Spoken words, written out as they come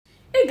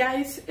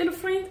guys, hello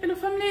friends, hello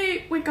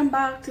family, welcome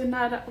back to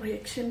another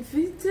reaction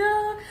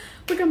video.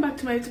 Welcome back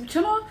to my YouTube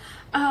channel.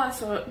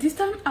 So this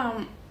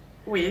time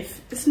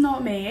with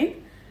Snowman,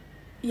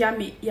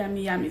 Yummy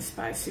Yummy Yummy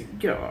Spicy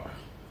Girl.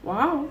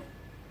 Wow,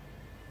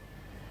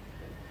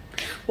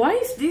 why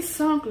is this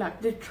song,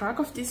 like the track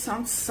of this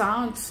song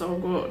sounds so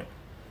good?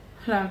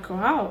 Like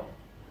wow,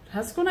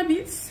 that's gonna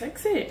be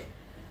sexy.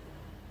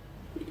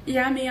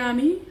 Yummy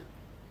yummy.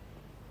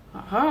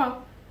 Aha.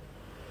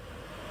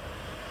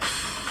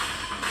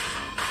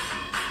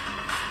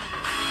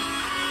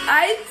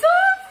 I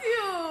told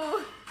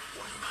you.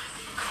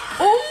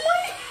 Oh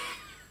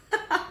my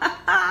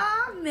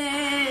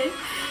man.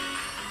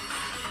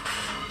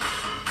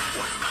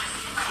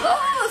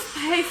 Oh,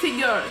 spicy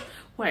girl.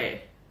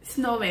 Wait,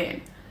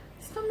 Snowman.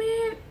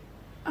 Snowman.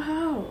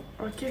 Oh,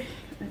 okay.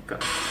 Let's go.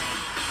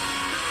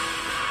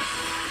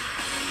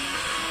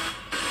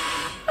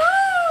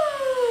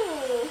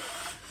 Oh.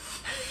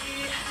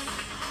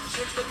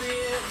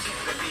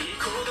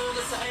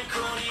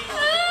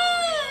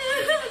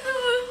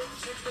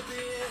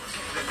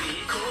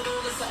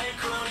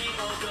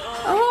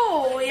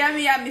 Oh,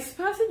 yummy yummy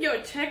spicy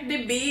girl, check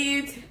the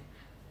beat.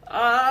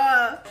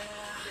 Wow.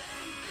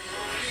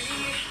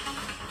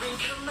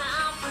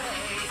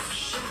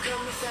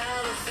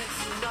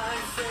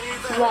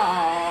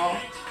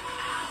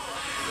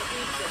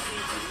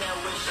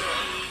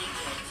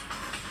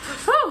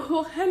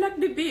 Oh, I like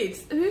the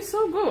beats. It is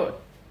so good.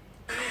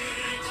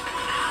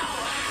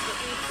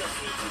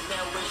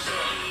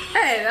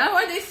 Hey, that's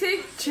what they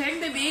say,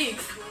 check the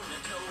beats.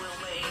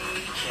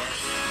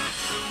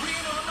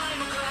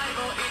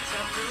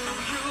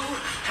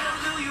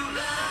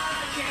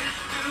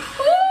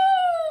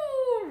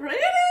 Ooh,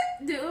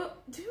 really? Do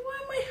you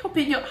want my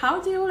opinion?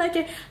 How do you like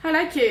it? I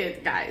like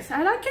it, guys.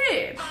 I like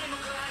it.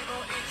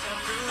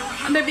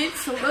 And the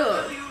beat's so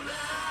good.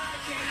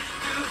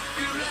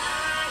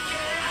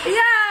 Yeah,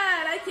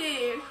 I like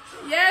it.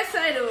 Yes,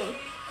 I do.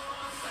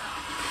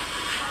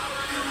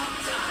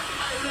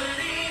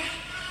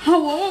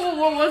 Oh,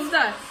 whoa, what's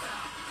that?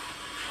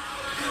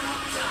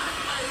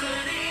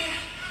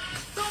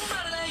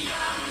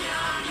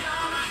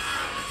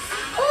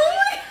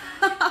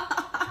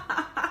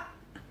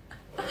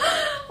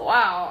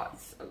 Wow,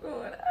 it's so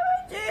good.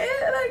 I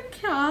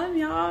like yum.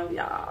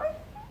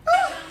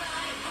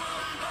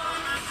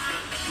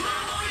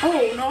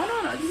 Oh, no.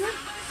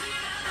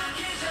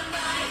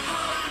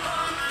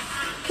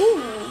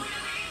 Ooh,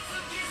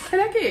 I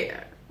like it.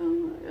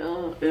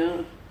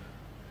 Yeah.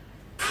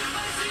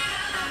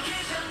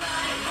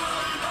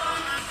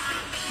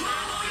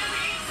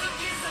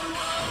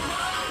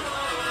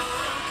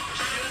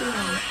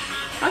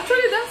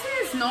 Actually, dancing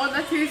is not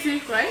that easy,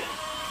 right?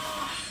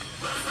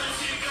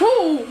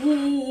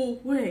 Oh,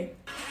 wait.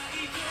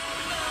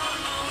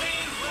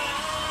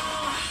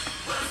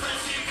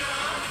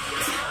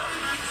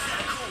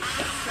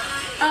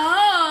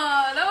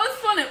 Oh, that was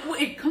funny.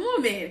 Wait, come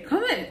on, man.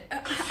 Come on.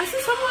 I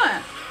see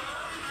someone.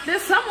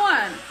 There's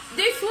someone.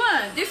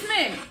 This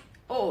man.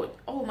 Oh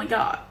my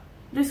God.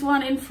 This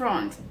one in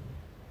front.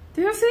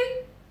 Do you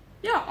see?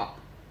 Yeah.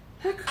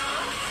 Heck.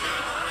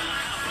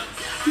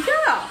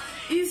 Yeah,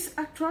 he's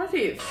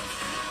attractive.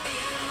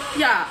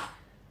 Yeah.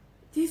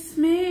 This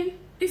man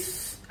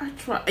is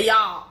attractive.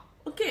 Yeah.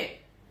 Okay.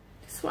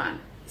 This one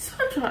is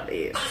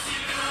attractive.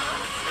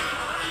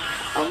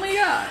 Oh my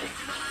God.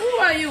 Who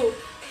are you?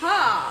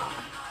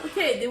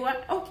 Okay, the one.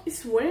 Oh,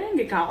 he's wearing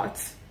a gout.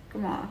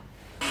 Come on.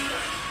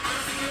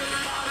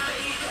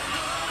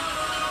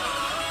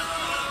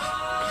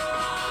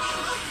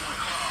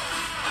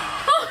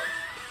 Oh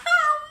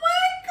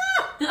my God.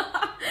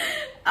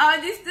 Oh,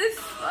 this is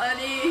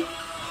funny.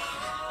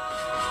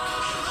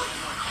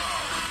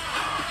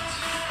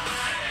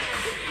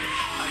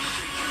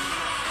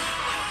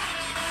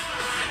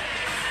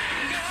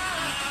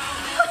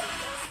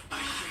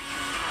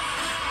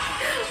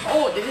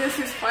 Oh, this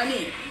is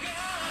funny.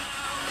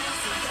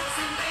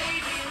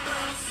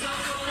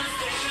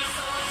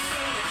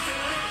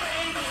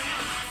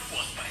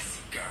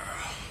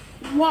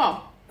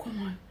 Wow,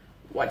 come on.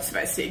 What's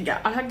spicy girl?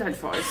 I like that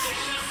voice.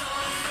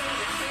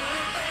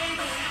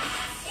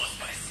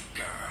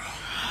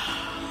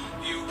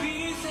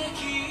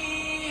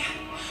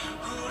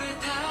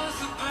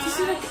 Is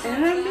it like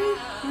R&B?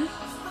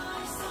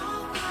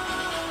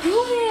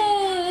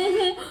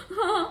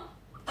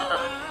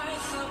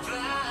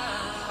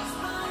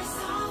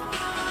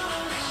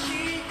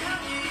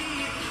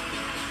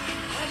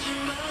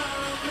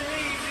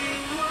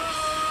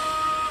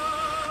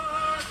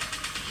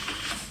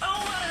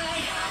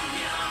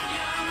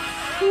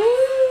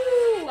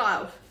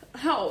 Wow.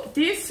 How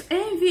this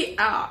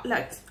NVR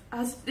like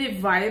has the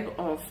vibe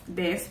of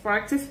dance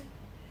practice.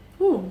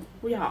 Oh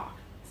yeah,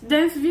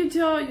 dance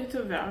video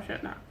YouTube version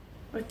now.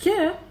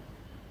 Okay,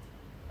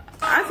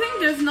 I think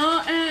there's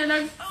no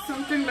like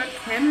something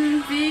like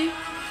envy.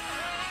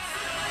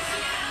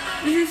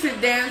 This is a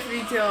dance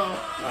video.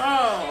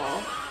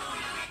 Oh,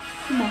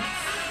 come on.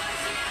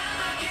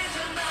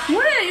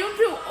 Why are you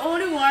the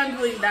only one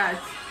doing that?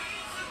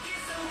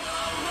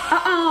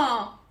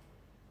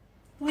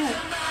 Why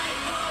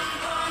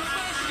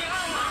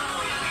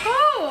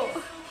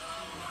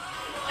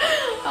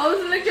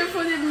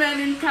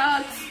running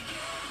cut.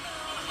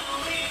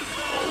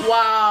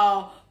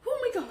 Wow. Oh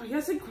my god, he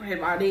has a great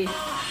body.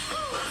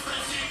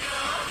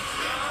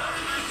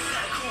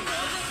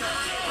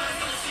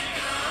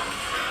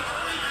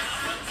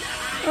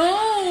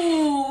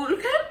 Oh,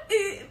 look at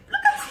it.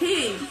 Look at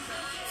him.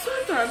 So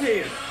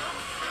attractive.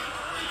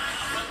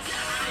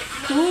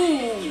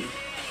 Ooh.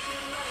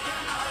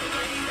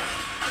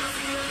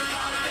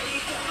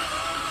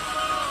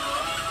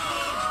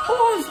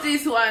 Who's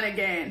this one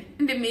again?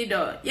 In the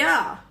middle.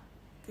 Yeah.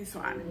 This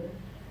one.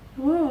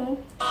 Whoa.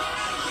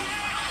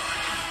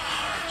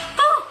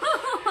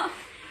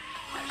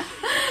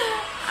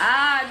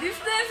 Ah, this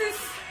dance is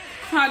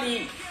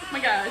funny. Oh my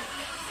gosh.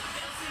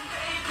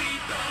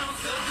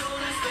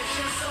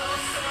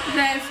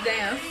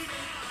 Dance.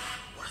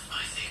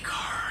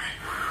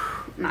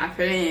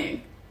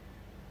 Nothing.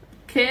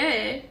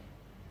 Okay.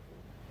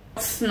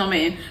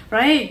 Snowman,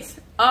 right?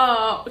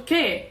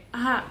 Okay.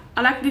 I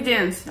like the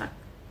dance.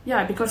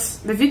 Yeah, because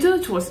the video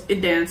it was a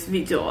dance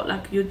video,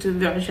 like YouTube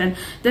version,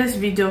 dance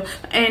video,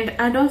 and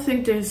I don't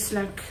think there's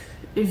like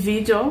a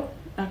video,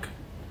 like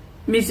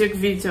music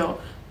video.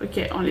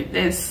 Okay, only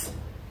dance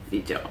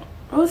video.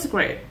 It was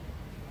great.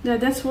 Yeah,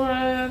 that's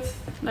what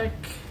like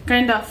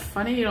kind of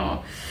funny, you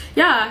know.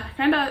 Yeah,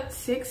 kind of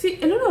sexy,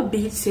 a little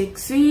bit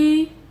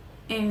sexy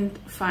and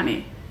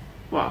funny.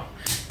 Wow,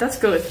 that's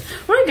good.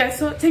 Alright guys,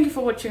 so thank you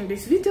for watching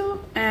this video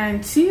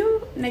and see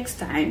you next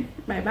time.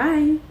 Bye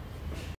bye.